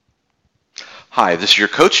Hi, this is your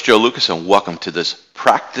coach, Joe Lucas, and welcome to this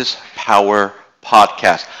Practice Power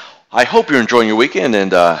podcast. I hope you're enjoying your weekend,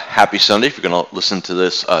 and happy Sunday if you're going to listen to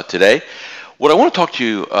this today. What I want to talk to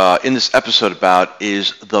you in this episode about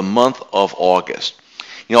is the month of August.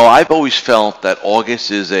 You know, I've always felt that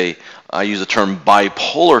August is I use the term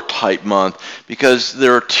bipolar type month because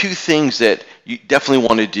there are two things that you definitely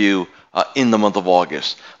want to do in the month of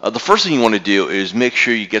August. The first thing you want to do is make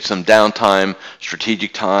sure you get some downtime,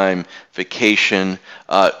 strategic time, vacation.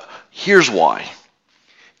 Here's why.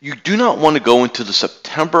 You do not want to go into the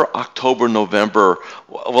September, October, November,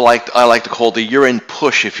 I like to call the year-end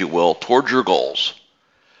push, if you will, towards your goals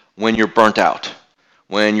when you're burnt out,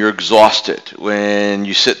 when you're exhausted, when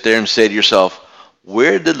you sit there and say to yourself,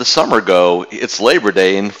 where did the summer go? It's Labor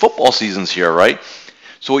Day and football season's here, right?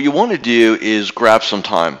 So what you want to do is grab some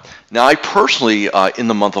time. Now, I personally, in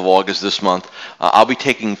the month of August this month, I'll be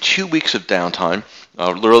taking 2 weeks of downtime,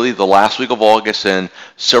 literally the last week of August and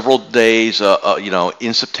several days,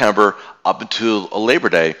 in September up until Labor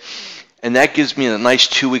Day. And that gives me a nice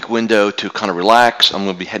 2-week window to kind of relax. I'm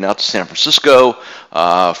going to be heading out to San Francisco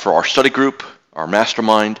for our study group, our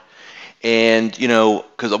mastermind. And,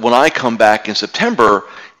 because when I come back in September,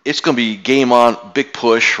 it's going to be game on, big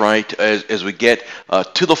push, right, as we get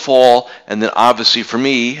to the fall. And then obviously for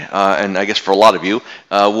me, and I guess for a lot of you,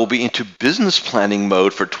 we'll be into business planning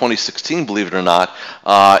mode for 2016, believe it or not,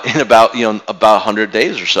 in about 100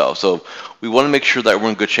 days or so. So we want to make sure that we're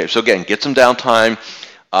in good shape. So again, get some downtime.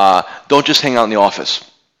 Don't just hang out in the office.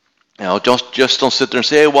 Don't sit there and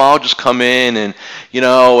say, hey, well, I'll just come in and, and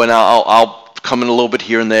I'll come in a little bit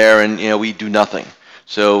here and there and, we do nothing.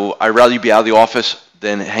 So I'd rather you be out of the office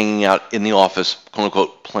than hanging out in the office, quote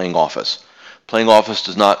unquote, playing office. Playing office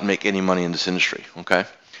does not make any money in this industry, okay?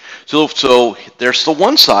 So there's the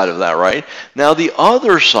one side of that, right? Now the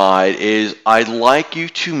other side is I'd like you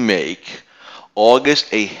to make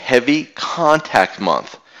August a heavy contact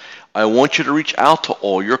month. I want you to reach out to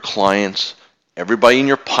all your clients, everybody in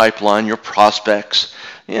your pipeline, your prospects.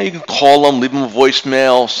 You can call them, leave them a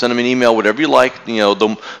voicemail, send them an email, whatever you like.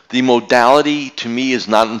 The modality to me is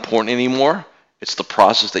not important anymore. It's the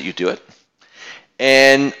process that you do it.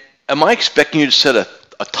 And am I expecting you to set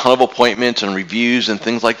a ton of appointments and reviews and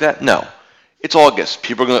things like that? No. It's August.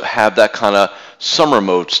 People are going to have that kind of summer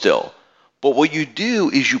mode still. But what you do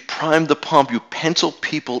is you prime the pump. You pencil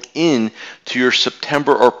people in to your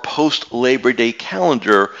September or post-Labor Day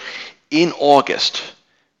calendar in August.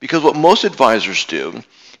 Because what most advisors do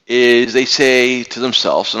is they say to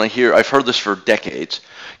themselves, and I've heard this for decades,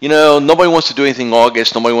 nobody wants to do anything in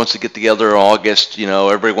August. Nobody wants to get together in August.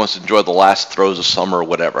 Everybody wants to enjoy the last throes of summer or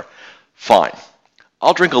whatever. Fine.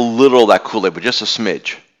 I'll drink a little of that Kool-Aid, but just a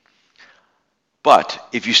smidge. But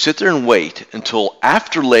if you sit there and wait until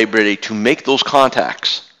after Labor Day to make those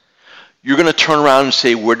contacts, you're going to turn around and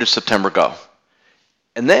say, where did September go?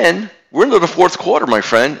 And then we're into the fourth quarter, my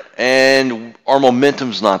friend, and our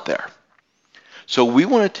momentum's not there. So we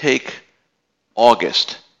want to take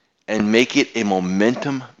August and make it a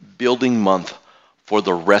momentum-building month for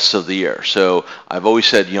the rest of the year. So I've always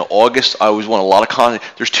said, August, I always want a lot of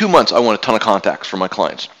contact. There's 2 months I want a ton of contacts from my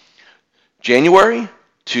clients. January,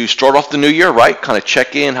 to start off the new year, right? Kind of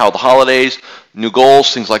check in, how are the holidays, new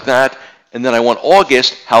goals, things like that. And then I want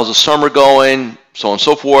August, how's the summer going, so on and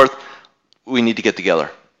so forth. We need to get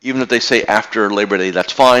together. Even if they say after Labor Day,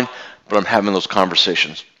 that's fine, but I'm having those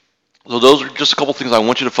conversations. So those are just a couple things I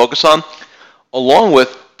want you to focus on, along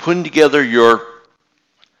with putting together your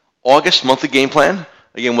August monthly game plan.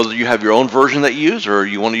 Again, whether you have your own version that you use or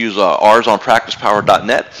you want to use ours on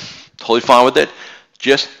practicepower.net, totally fine with it.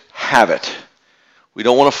 Just have it. We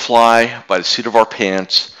don't want to fly by the seat of our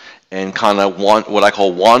pants and kind of want what I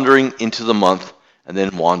call wandering into the month and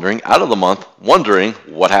then wandering out of the month, wondering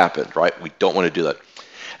what happened, right? We don't want to do that.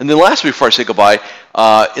 And then lastly, before I say goodbye,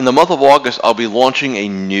 in the month of August, I'll be launching a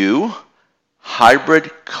new hybrid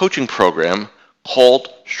coaching program called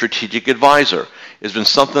Strategic Advisor. It's been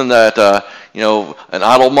something that, an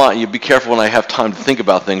idle mind, you be careful when I have time to think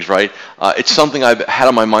about things, right? It's something I've had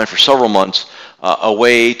on my mind for several months, a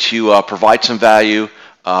way to provide some value,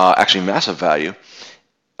 actually massive value,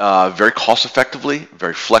 very cost effectively,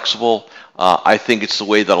 very flexible. I think it's the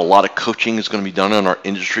way that a lot of coaching is going to be done in our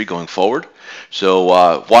industry going forward.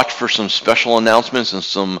 So watch for some special announcements and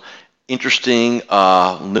some interesting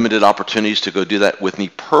limited opportunities to go do that with me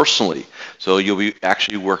personally. So you'll be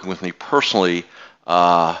actually working with me personally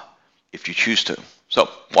if you choose to. So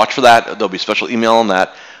watch for that. There'll be a special email on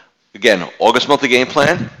that. Again, August monthly game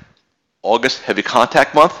plan, August heavy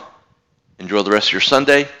contact month. Enjoy the rest of your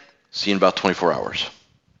Sunday. See you in about 24 hours.